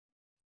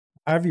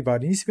Hi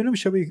everybody, in this video I'm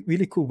showing a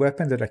really cool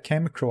weapon that I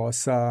came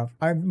across.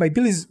 My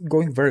build is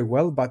going very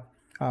well, but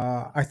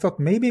I thought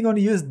maybe I'm going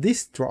to use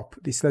this drop,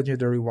 this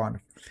legendary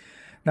one.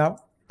 Now,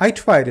 I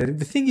tried it.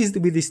 The thing is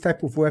with this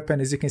type of weapon,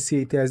 as you can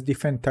see, it has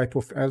different type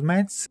of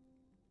elements.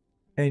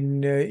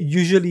 And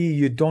usually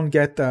you don't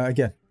get,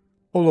 again,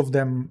 all of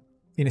them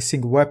in a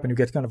single weapon. You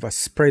get kind of a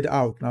spread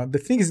out. Now, the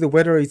thing is that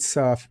whether it's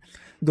going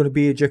to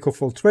be a jack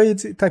of all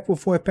trades type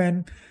of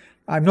weapon,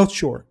 I'm not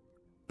sure.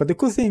 But the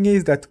cool thing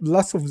is that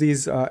lots of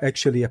these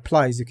actually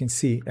apply, as you can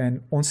see,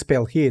 and on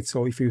spell hit.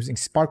 So if you're using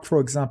Spark, for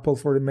example,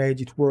 for the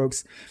mage, it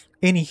works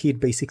any hit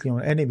basically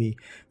on enemy.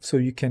 So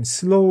you can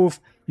slow,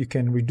 you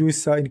can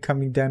reduce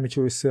incoming damage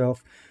to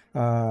yourself,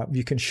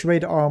 you can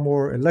shred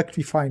armor,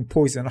 electrifying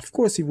poison. Of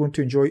course, if you want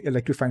to enjoy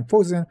electrifying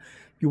poison,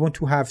 you want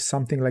to have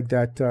something like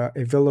that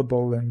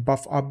available and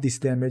buff up this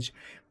damage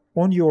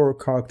on your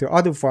character.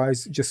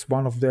 Otherwise, just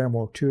one of them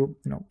or two,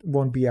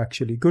 won't be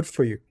actually good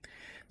for you.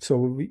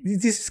 So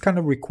this is kind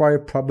of require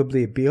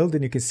probably a build,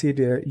 and you can see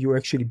that you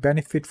actually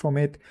benefit from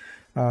it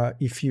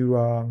if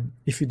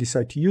you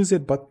decide to use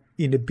it, but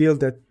in a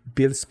build that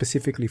builds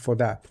specifically for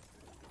that.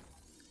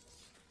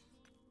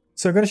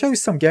 So I'm going to show you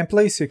some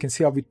gameplay so you can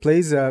see how it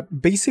plays.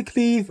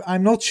 Basically,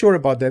 I'm not sure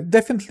about that.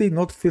 Definitely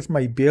not fit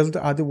my build.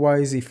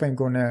 Otherwise, if I'm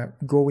going to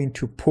go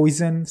into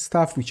poison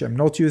stuff, which I'm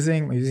not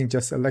using, I'm using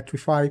just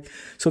electrify.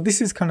 So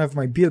this is kind of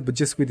my build, but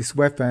just with this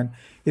weapon.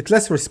 It's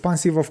less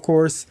responsive, of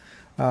course.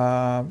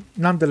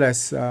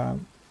 Nonetheless,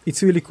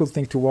 it's a really cool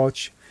thing to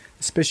watch,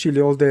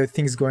 especially all the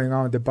things going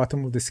on at the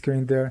bottom of the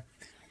screen there.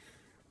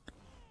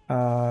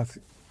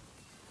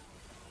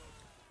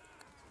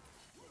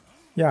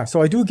 Yeah,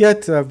 so I do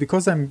get,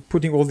 because I'm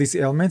putting all these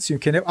elements, you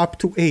can have up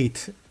to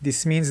 8.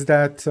 This means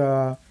that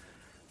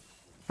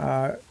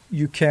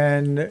you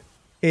can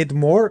add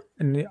more,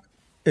 and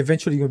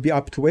eventually you'll be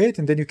up to 8,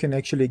 and then you can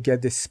actually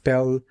get the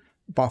spell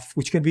buff,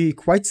 which can be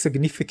quite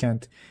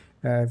significant,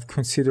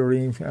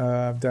 considering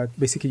that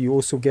basically you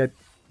also get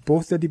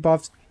both the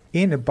debuffs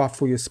and a buff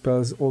for your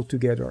spells all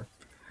together.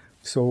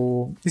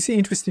 So this is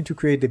interesting to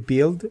create a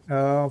build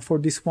for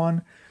this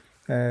one.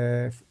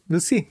 We'll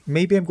see.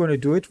 Maybe I'm going to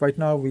do it. Right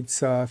now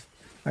it's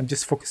I'm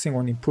just focusing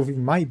on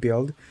improving my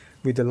build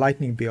with the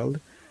lightning build,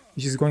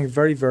 which is going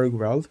very, very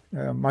well.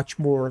 Much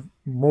more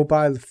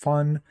mobile,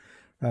 fun,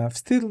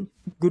 still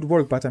good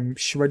work, but I'm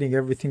shredding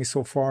everything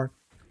so far.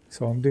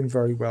 So I'm doing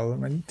very well.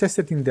 I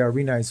tested in the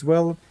arena as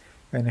well,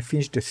 and I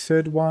finished the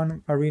third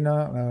one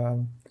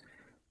arena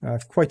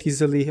quite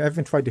easily. I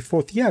haven't tried the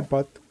fourth yet,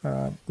 but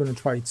I'm going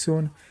to try it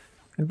soon.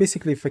 And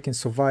basically, if I can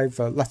survive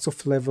lots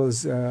of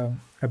levels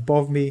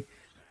above me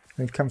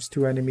when it comes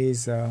to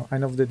enemies, I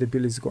know that the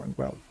build is going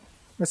well.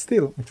 But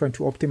still, I'm trying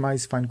to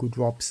optimize, find good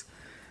drops.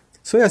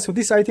 So yeah, so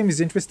this item is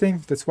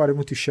interesting. That's what I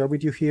want to share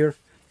with you here.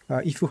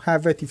 If you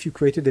have it, if you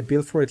created a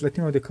build for it, let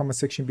me know in the comment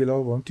section below.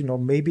 I want to know,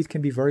 maybe it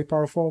can be very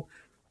powerful.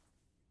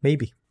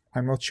 Maybe.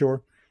 I'm not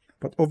sure.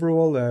 But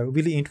overall,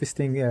 really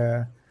interesting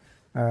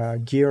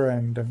gear.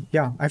 And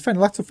yeah, I find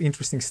lots of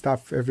interesting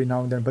stuff every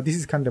now and then. But this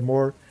is kind of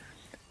more,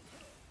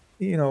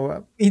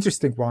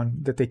 interesting one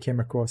that I came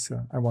across.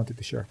 I wanted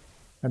to share.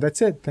 And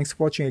that's it. Thanks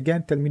for watching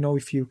again. Tell me know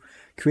if you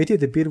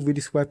created a build with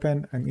this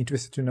weapon. I'm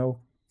interested to know.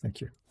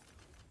 Thank you.